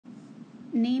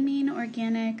naming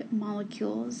organic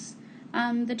molecules.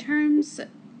 The terms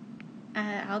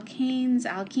alkanes,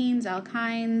 alkenes,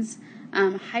 alkynes,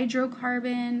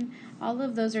 hydrocarbon, all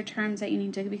of those are terms that you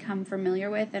need to become familiar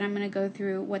with, and I'm going to go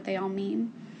through what they all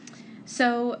mean.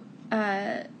 So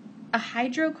a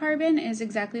hydrocarbon is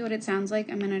exactly what it sounds like.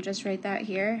 I'm going to just write that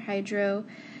here.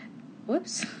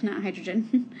 Not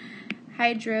hydrogen.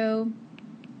 Hydrocarbon,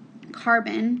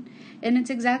 and it's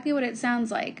exactly what it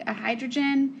sounds like, a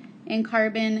hydrogen and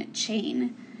carbon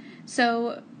chain.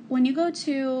 So when you go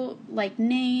to like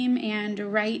name and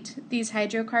write these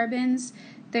hydrocarbons,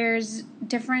 there's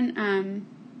different,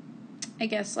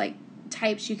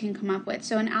 types you can come up with.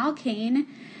 So an alkane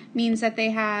means that they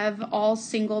have all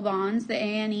single bonds. The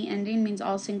ane ending means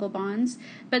all single bonds.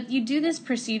 But you do this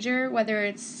procedure whether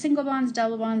it's single bonds,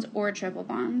 double bonds, or triple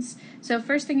bonds. So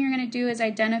first thing you're going to do is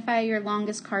identify your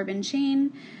longest carbon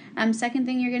chain. Second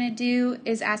thing you're going to do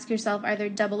is ask yourself, are there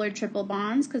double or triple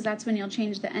bonds? Because that's when you'll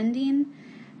change the ending.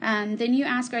 Then you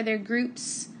ask, are there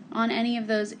groups on any of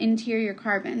those interior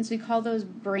carbons? We call those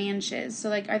branches. So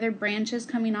like, are there branches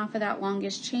coming off of that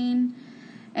longest chain?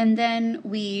 And then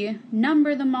we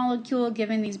number the molecule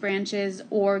given these branches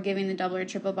or giving the double or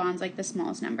triple bonds, like the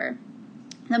smallest number.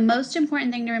 The most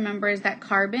important thing to remember is that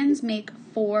carbons make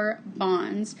 4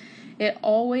 bonds. It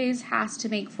always has to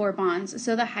make 4 bonds.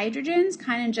 So the hydrogens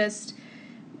kind of just,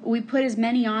 we put as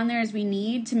many on there as we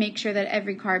need to make sure that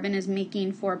every carbon is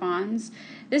making 4 bonds.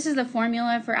 This is the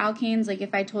formula for alkanes. Like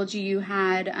if I told you you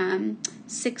had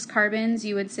 6 carbons,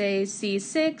 you would say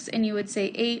C6 and you would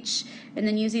say H, and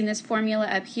then using this formula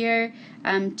up here,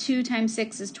 2 times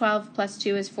 6 is 12 plus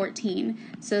 2 is 14.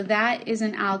 So that is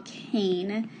an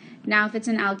alkane. Now if it's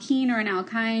an alkene or an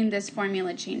alkyne, this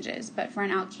formula changes, but for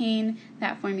an alkane,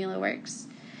 that formula works.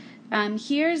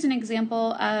 Here's an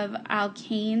example of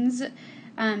alkanes.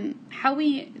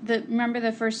 Remember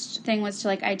the first thing was to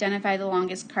like identify the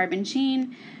longest carbon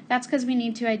chain. That's because we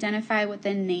need to identify what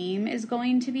the name is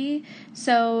going to be.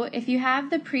 So if you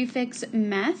have the prefix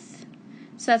meth,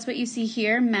 so that's what you see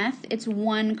here, meth, it's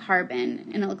 1 carbon,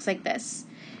 and it looks like this.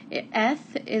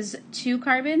 Eth is 2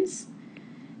 carbons,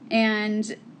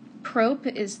 and prop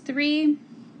is 3,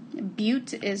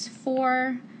 bute is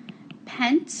 4,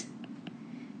 pent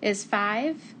is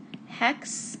 5,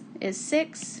 hex is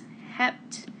 6,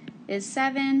 hept is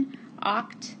 7,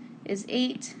 oct is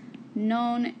 8,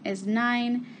 non is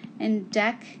 9, and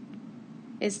dec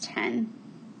is 10.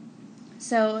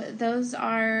 So those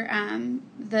are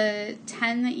the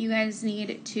 10 that you guys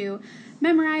need to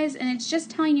memorize, and it's just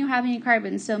telling you how many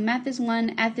carbons. So meth is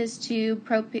 1, eth is 2,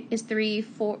 prop is 3,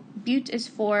 bute is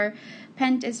 4,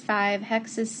 pent is 5,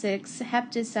 hex is 6,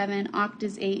 hept is 7, oct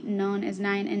is 8, non is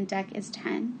 9, and dec is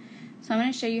 10. So I'm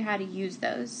going to show you how to use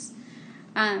those.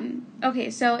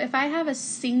 Okay, so if I have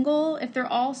if they're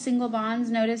all single bonds,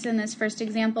 notice in this first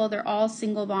example, they're all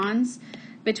single bonds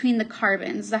between the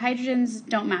carbons. The hydrogens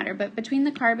don't matter, but between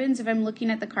the carbons, if I'm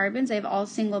looking at the carbons, I have all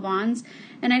single bonds,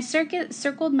 and I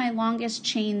circled my longest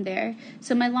chain there.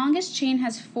 So my longest chain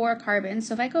has 4 carbons.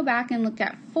 So if I go back and look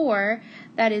at 4,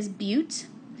 that is bute.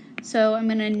 So I'm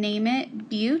going to name it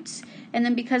bute, and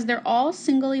then because they're all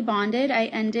singly bonded, I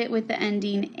end it with the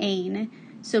ending ane.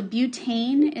 So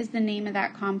butane is the name of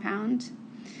that compound.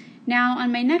 Now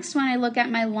on my next one, I look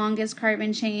at my longest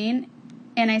carbon chain,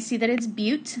 and I see that it's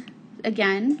bute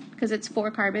again, because it's 4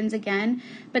 carbons again,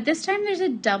 but this time there's a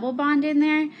double bond in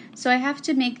there, so I have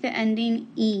to make the ending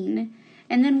ene.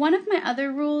 And then one of my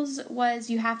other rules was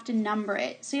you have to number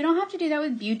it. So you don't have to do that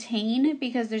with butane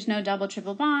because there's no double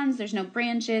triple bonds, there's no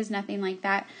branches, nothing like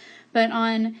that. But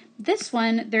on this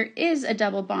one, there is a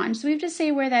double bond, so we have to say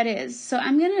where that is. So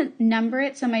I'm going to number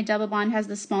it so my double bond has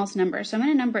the smallest number. So I'm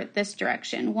going to number it this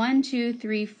direction, 1, 2,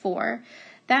 3, 4.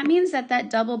 That means that that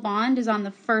double bond is on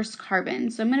the first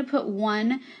carbon. So I'm going to put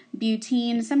 1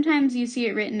 butene. Sometimes you see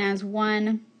it written as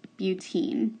 1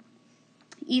 butene.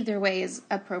 Either way is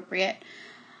appropriate.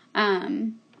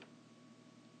 I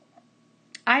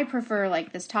prefer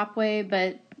like this top way,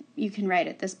 but you can write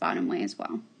it this bottom way as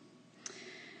well.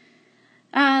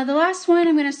 The last one,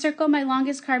 I'm going to circle my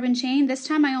longest carbon chain. This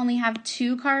time I only have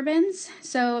 2 carbons.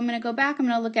 So I'm going to go back. I'm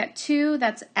going to look at 2.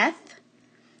 That's eth.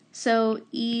 So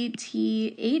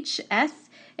ETH, eth.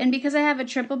 And because I have a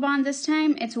triple bond this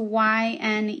time, it's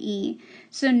YNE.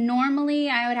 So normally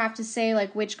I would have to say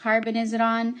like which carbon is it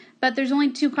on, but there's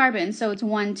only 2 carbons. So it's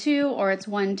 1, 2 or it's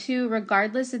 1, 2.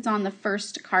 Regardless, it's on the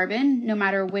first carbon, no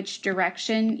matter which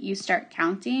direction you start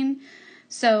counting.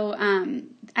 So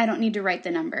I don't need to write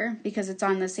the number because it's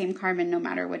on the same carbon no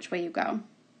matter which way you go.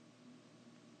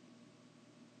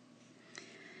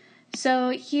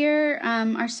 So here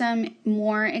are some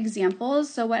more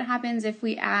examples. So what happens if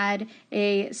we add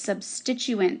a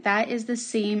substituent? That is the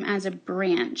same as a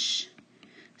branch.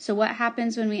 So what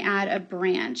happens when we add a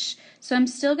branch? So I'm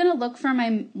still going to look for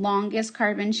my longest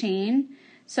carbon chain.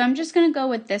 So I'm just going to go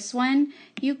with this one.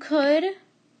 You could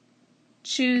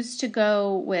choose to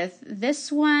go with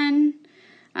this one.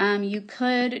 You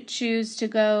could choose to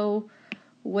go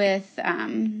with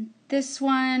this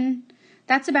one.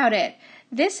 That's about it.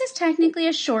 This is technically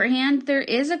a shorthand. There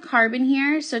is a carbon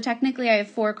here, so technically I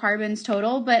have 4 carbons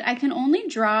total, but I can only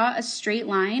draw a straight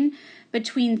line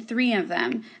between 3 of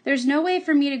them. There's no way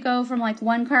for me to go from like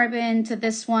 1 carbon to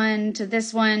this one,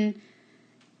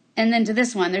 and then to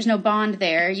this one. There's no bond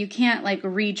there. You can't like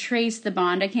retrace the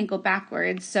bond. I can't go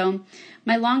backwards. So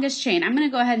my longest chain, I'm going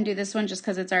to go ahead and do this one just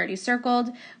because it's already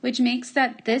circled, which makes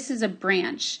that this is a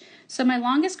branch. So my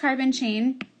longest carbon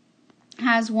chain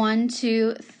has 1,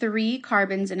 2, 3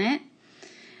 carbons in it.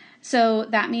 So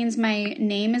that means my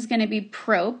name is going to be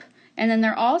prop, and then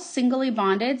they're all singly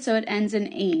bonded, so it ends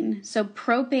in ane. So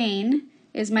propane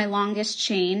is my longest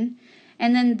chain.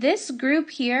 And then this group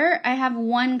here, I have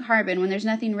 1 carbon. When there's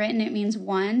nothing written, it means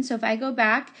 1. So if I go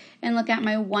back and look at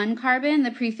my 1 carbon, the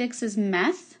prefix is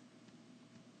meth.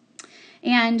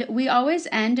 And we always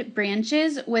end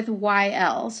branches with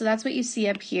YL. So that's what you see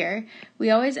up here.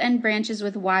 We always end branches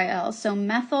with YL. So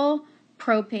methyl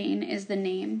propane is the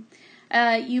name.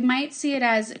 You might see it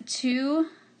as 2-methyl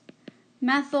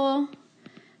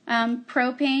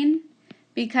propane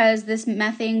because this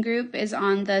methane group is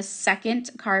on the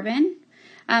 2nd carbon.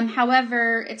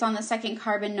 However, it's on the 2nd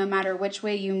carbon no matter which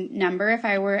way you number. If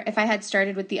I had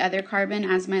started with the other carbon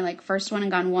as my like first one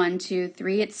and gone 1, 2,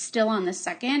 3, it's still on the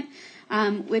 2nd,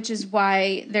 which is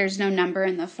why there's no number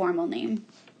in the formal name.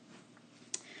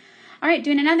 All right,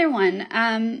 doing another one.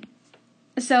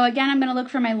 So again, I'm going to look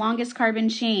for my longest carbon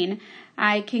chain.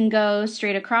 I can go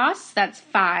straight across. That's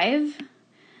 5.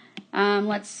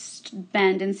 Let's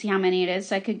bend and see how many it is.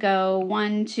 So I could go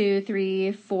 1, 2,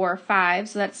 3, 4, 5.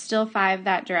 So that's still 5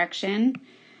 that direction.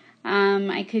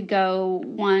 I could go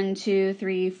 1, 2,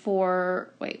 3, 4.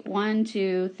 Wait, 1,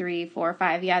 2, 3, 4,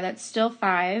 5. Yeah, that's still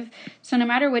 5. So no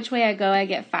matter which way I go, I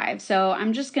get 5. So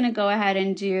I'm just going to go ahead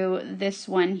and do this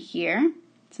one here,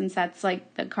 since that's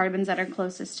like the carbons that are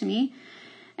closest to me.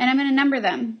 And I'm going to number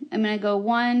them. I'm going to go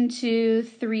 1, 2,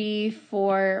 3,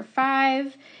 4,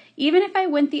 5. Even if I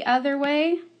went the other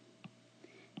way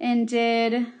and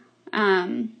did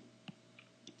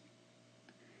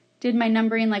my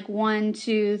numbering like 1,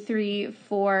 2, 3,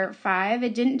 4, 5,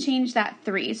 it didn't change that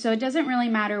 3. So it doesn't really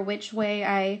matter which way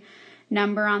I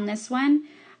number on this one.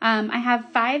 I have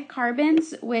 5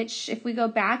 carbons, which if we go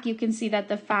back, you can see that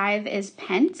the 5 is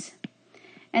pent.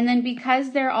 And then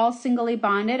because they're all singly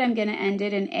bonded, I'm going to end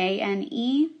it in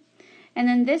ANE. And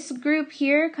then this group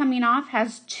here coming off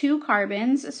has 2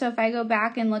 carbons. So if I go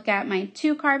back and look at my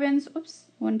 2 carbons, oops,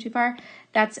 one too far,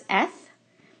 that's eth.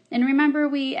 And remember,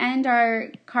 we end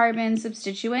our carbon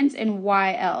substituents in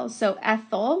YL. So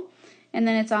ethyl, and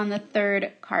then it's on the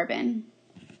 3rd carbon.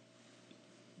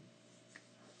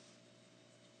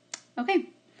 Okay.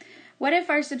 What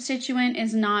if our substituent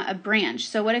is not a branch?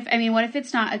 So what if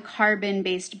it's not a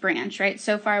carbon-based branch, right?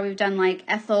 So far we've done like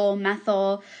ethyl,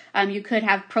 methyl, you could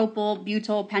have propyl,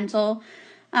 butyl, pentyl.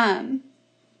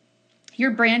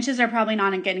 Your branches are probably not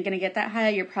going to get that high.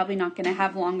 You're probably not going to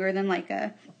have longer than like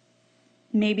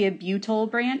maybe a butyl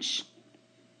branch.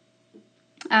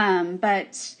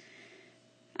 But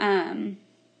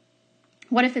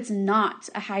what if it's not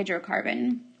a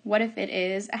hydrocarbon? What if it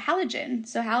is a halogen?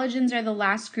 So halogens are the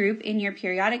last group in your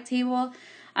periodic table.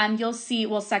 You'll see,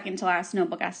 well, second to last,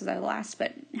 noble gases are the last,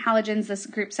 but halogens, this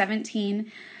group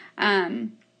 17.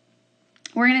 We're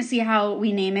going to see how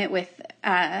we name it with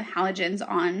halogens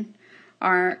on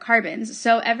our carbons.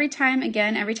 So every time you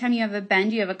have a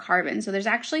bend, you have a carbon. So there's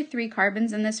actually 3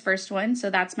 carbons in this first one. So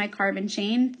that's my carbon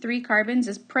chain. 3 carbons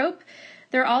is prop.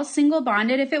 They're all single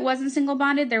bonded. If it wasn't single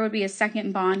bonded, there would be a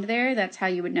 2nd bond there. That's how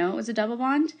you would know it was a double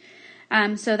bond.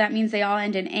 So that means they all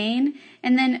end in ane.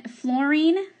 And then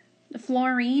fluorine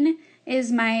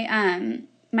is my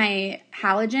my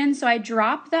halogen. So I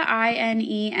drop the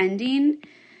INE ending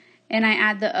and I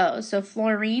add the O. So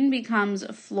fluorine becomes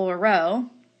fluoro.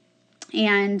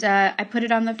 And I put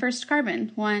it on the first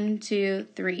carbon. 1, 2,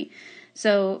 3.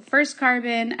 So first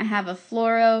carbon, I have a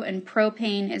fluoro, and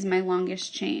propane is my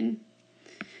longest chain.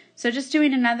 So just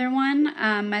doing another one,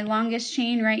 my longest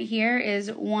chain right here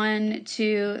is 1,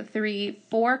 2, 3,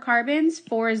 4 carbons.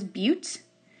 4 is bute,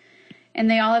 and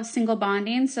they all have single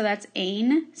bonding, so that's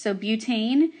ane, so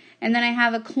butane. And then I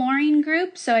have a chlorine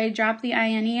group, so I drop the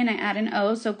INE and I add an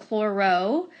O, so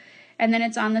chloro. and then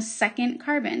it's on the second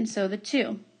carbon, so the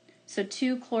 2. So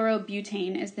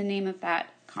 2-chlorobutane is the name of that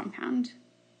compound.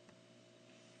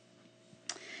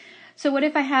 So what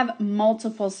if I have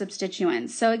multiple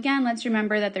substituents? So again, let's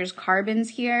remember that there's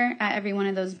carbons here at every one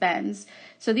of those bends.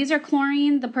 So these are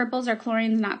chlorine, the purples are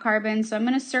chlorines, not carbons. So I'm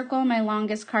going to circle my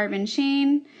longest carbon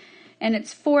chain, and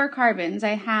it's 4 carbons.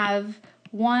 I have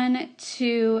 1,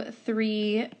 2,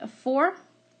 3, 4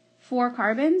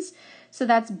 carbons. So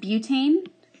that's butane.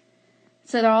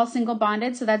 So they're all single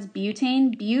bonded. So that's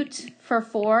butane, but for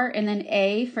 4, and then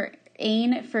A for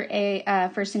ane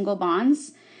for single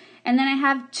bonds. And then I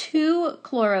have 2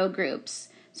 chloro groups.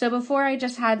 So before I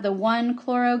just had the 1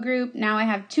 chloro group, now I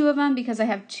have 2 of them because I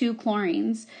have 2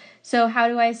 chlorines. So how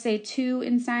do I say 2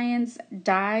 in science?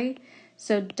 Di.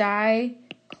 So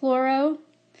dichloro.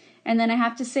 And then I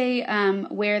have to say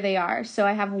where they are. So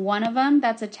I have one of them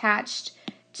that's attached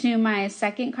to my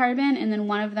second carbon, and then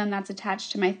one of them that's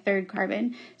attached to my third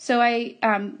carbon. So I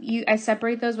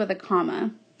separate those with a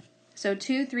comma. So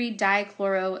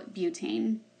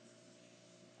 2,3-dichlorobutane.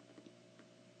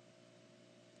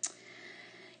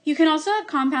 You can also have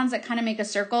compounds that kind of make a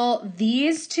circle.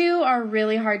 These two are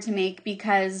really hard to make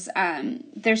because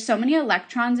there's so many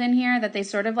electrons in here that they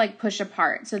sort of like push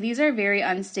apart. So these are very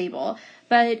unstable.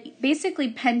 But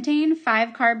basically pentane,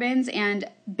 5 carbons, and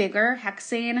bigger,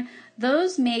 hexane,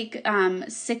 those make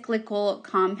cyclical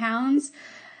compounds.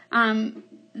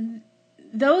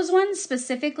 Those ones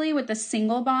specifically with the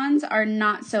single bonds are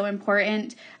not so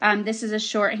important. This is a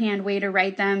shorthand way to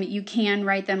write them. You can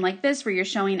write them like this where you're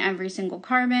showing every single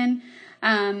carbon.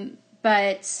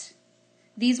 But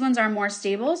these ones are more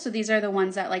stable, so these are the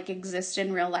ones that like exist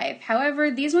in real life.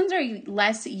 However, these ones are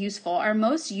less useful. Our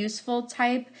most useful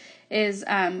type is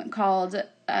called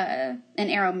an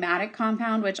aromatic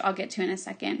compound, which I'll get to in a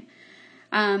second.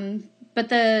 But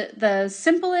the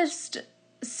simplest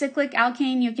cyclic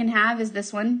alkane you can have is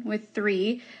this one with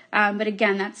 3, but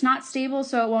again that's not stable,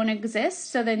 so it won't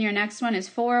exist. So then your next one is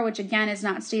 4, which again is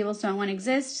not stable, so it won't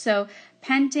exist. So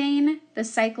pentane, the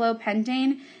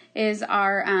cyclopentane, is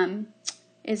our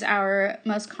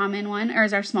most common one, or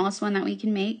is our smallest one that we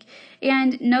can make.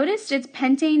 And notice it's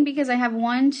pentane because I have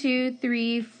 1, 2,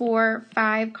 3, 4,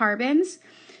 5 carbons.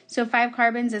 So 5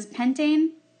 carbons is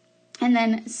pentane, and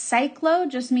then cyclo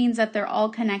just means that they're all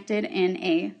connected in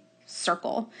a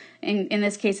circle. In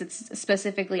this case, it's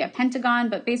specifically a pentagon,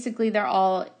 but basically they're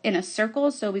all in a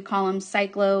circle, so we call them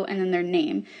cyclo and then their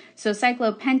name. So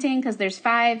cyclopentane because there's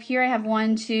 5. Here I have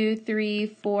 1, 2, 3,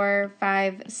 4,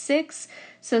 5, 6.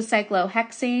 So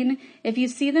cyclohexane. If you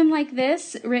see them like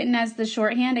this, written as the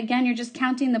shorthand, again, you're just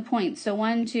counting the points. So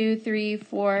 1, 2, 3,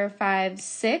 4, 5,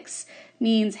 6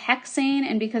 means hexane,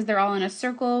 and because they're all in a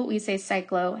circle, we say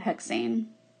cyclohexane.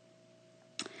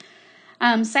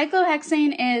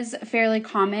 Cyclohexane is fairly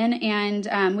common,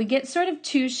 and we get sort of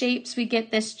 2 shapes. We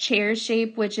get this chair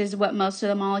shape, which is what most of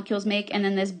the molecules make, and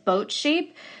then this boat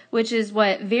shape, which is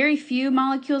what very few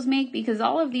molecules make because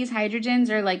all of these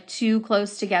hydrogens are like too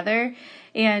close together,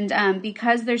 and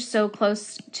because they're so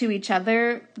close to each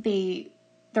other,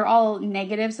 they're all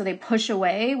negative, so they push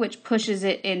away, which pushes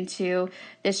it into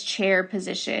this chair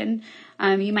position.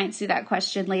 You might see that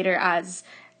question later as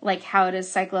like, how does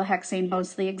cyclohexane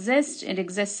mostly exist? It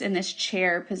exists in this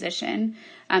chair position.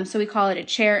 So we call it a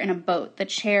chair in a boat. The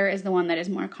chair is the one that is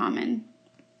more common.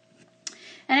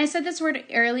 And I said this word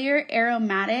earlier,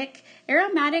 aromatic.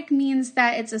 Aromatic means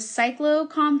that it's a cyclo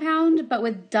compound, but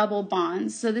with double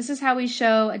bonds. So this is how we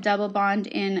show a double bond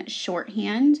in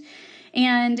shorthand.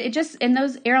 And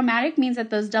those aromatic means that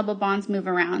those double bonds move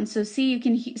around. So see, you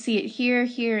can see it here,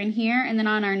 here, and here. And then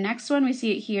on our next one, we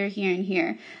see it here, here, and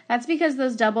here. That's because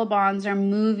those double bonds are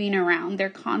moving around. They're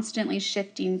constantly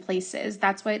shifting places.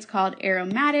 That's why it's called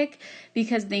aromatic,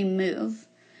 because they move.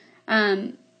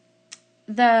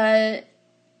 The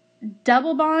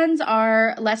double bonds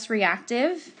are less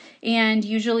reactive and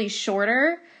usually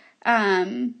shorter.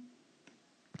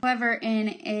 However, in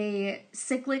a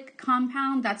cyclic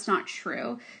compound, that's not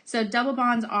true. So double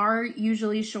bonds are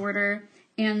usually shorter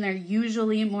and they're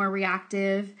usually more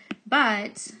reactive,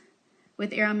 but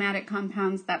with aromatic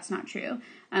compounds, that's not true.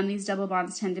 These double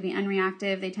bonds tend to be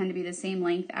unreactive. They tend to be the same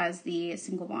length as the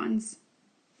single bonds.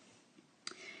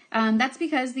 That's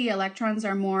because the electrons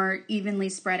are more evenly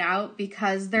spread out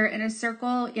because they're in a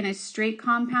circle. In a straight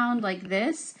compound like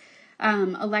this,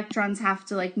 electrons have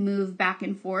to like move back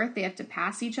and forth. They have to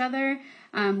pass each other,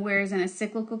 whereas in a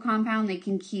cyclical compound, they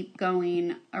can keep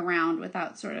going around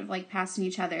without sort of like passing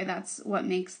each other. That's what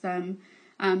makes them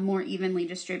more evenly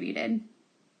distributed.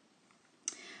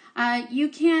 You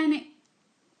can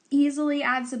easily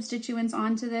add substituents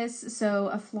onto this, so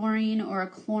a fluorine or a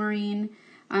chlorine.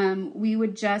 we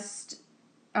would just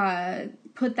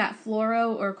put that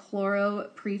fluoro or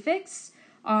chloro prefix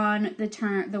on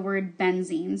the word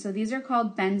benzene. So these are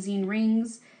called benzene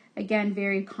rings. Again,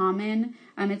 very common.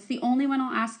 It's the only one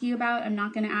I'll ask you about. I'm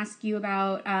not going to ask you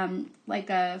about like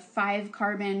a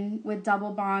 5-carbon with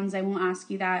double bonds. I won't ask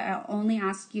you that. I'll only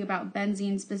ask you about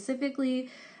benzene specifically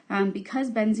because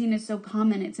benzene is so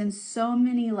common. It's in so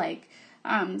many like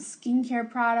skincare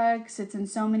products. It's in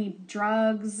so many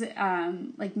drugs,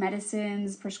 like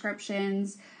medicines,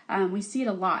 prescriptions. We see it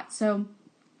a lot. So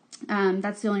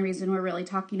that's the only reason we're really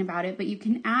talking about it. But you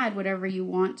can add whatever you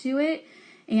want to it.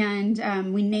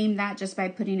 And we name that just by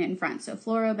putting it in front. So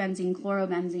fluorobenzene,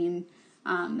 chlorobenzene,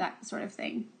 that sort of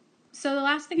thing. So the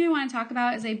last thing I want to talk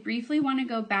about is I briefly want to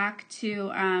go back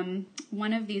to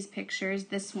one of these pictures,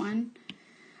 this one.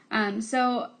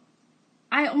 So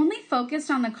I only focused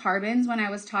on the carbons when I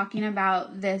was talking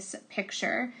about this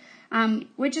picture,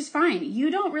 which is fine.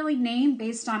 You don't really name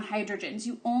based on hydrogens.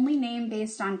 You only name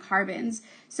based on carbons.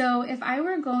 So if I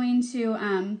were going to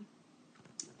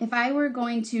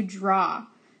draw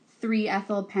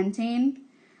 3-ethylpentane,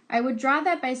 I would draw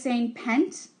that by saying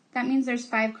pent. That means there's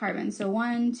 5 carbons. So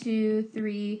 1, 2,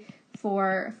 3,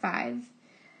 4, 5.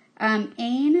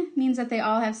 Ane means that they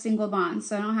all have single bonds,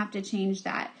 so I don't have to change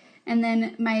that. And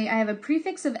then I have a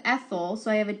prefix of ethyl,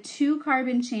 so I have a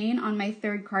 2-carbon chain on my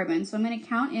 3rd carbon. So I'm going to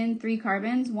count in 3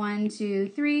 carbons, 1, 2,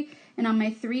 3, and on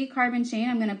my 3-carbon chain,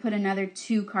 I'm going to put another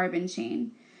 2-carbon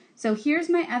chain. So here's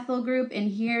my ethyl group,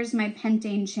 and here's my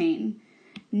pentane chain.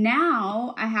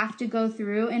 Now I have to go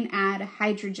through and add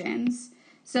hydrogens.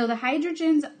 So the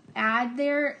hydrogens add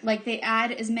they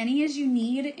add as many as you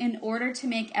need in order to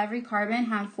make every carbon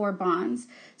have 4 bonds.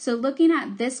 So looking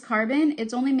at this carbon,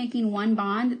 it's only making 1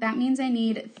 bond. That means I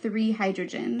need 3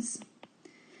 hydrogens.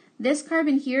 This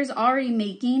carbon here is already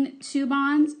making 2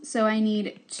 bonds, so I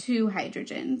need 2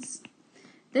 hydrogens.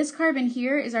 This carbon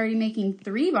here is already making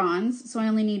 3 bonds, so I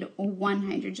only need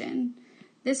 1 hydrogen.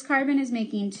 This carbon is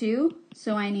making 2,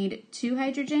 so I need 2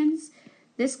 hydrogens.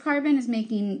 This carbon is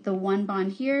making the 1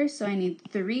 bond here, so I need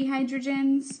 3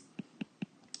 hydrogens.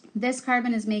 This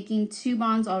carbon is making 2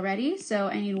 bonds already, so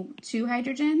I need 2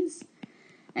 hydrogens.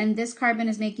 And this carbon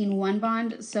is making 1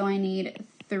 bond, so I need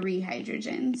 3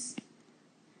 hydrogens.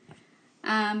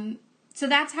 So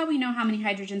that's how we know how many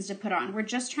hydrogens to put on. We're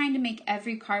just trying to make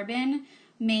every carbon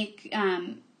make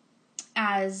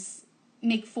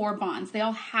 4 bonds. They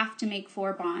all have to make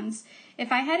 4 bonds.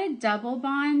 If I had a double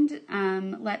bond,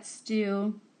 let's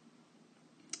do,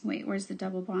 wait, where's the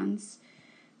double bonds?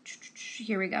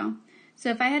 Here we go. So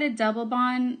if I had a double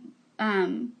bond,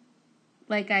 let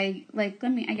me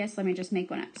just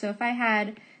make one up. So if I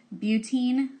had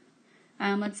butene,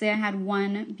 let's say I had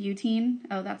 1 butene.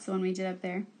 Oh, that's the one we did up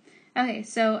there. Okay,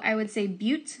 so I would say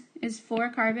but is 4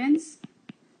 carbons.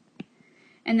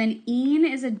 And then ene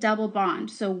is a double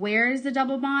bond. So where is the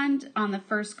double bond? On the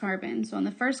 1st carbon. So on the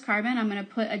 1st carbon, I'm going to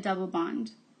put a double bond.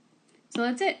 So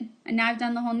that's it. And now I've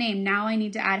done the whole name. Now I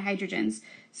need to add hydrogens.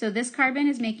 So this carbon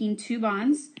is making 2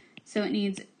 bonds, so it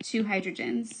needs 2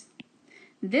 hydrogens.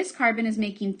 This carbon is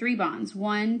making 3 bonds,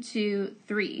 1, 2,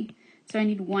 3. So I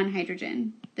need 1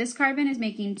 hydrogen. This carbon is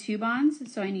making 2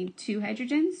 bonds, so I need 2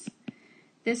 hydrogens.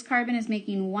 This carbon is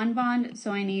making 1 bond,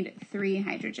 so I need 3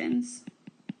 hydrogens.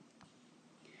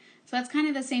 So that's kind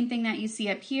of the same thing that you see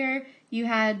up here. You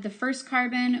had the 1st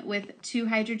carbon with 2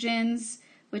 hydrogens,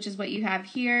 which is what you have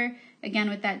here, again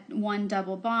with that 1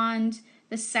 double bond.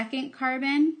 The 2nd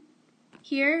carbon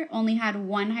here only had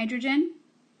 1 hydrogen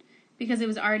because it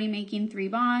was already making 3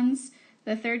 bonds.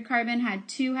 The 3rd carbon had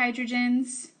 2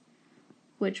 hydrogens,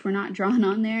 which were not drawn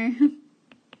on there.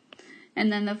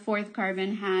 And then the 4th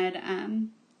carbon had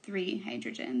 3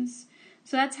 hydrogens.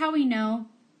 So that's how we know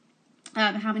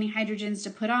how many hydrogens to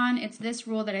put on. It's this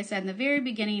rule that I said in the very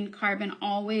beginning, carbon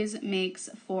always makes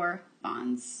 4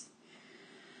 bonds.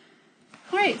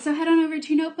 All right, so head on over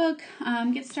to your notebook,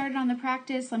 get started on the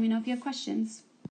practice. Let me know if you have questions.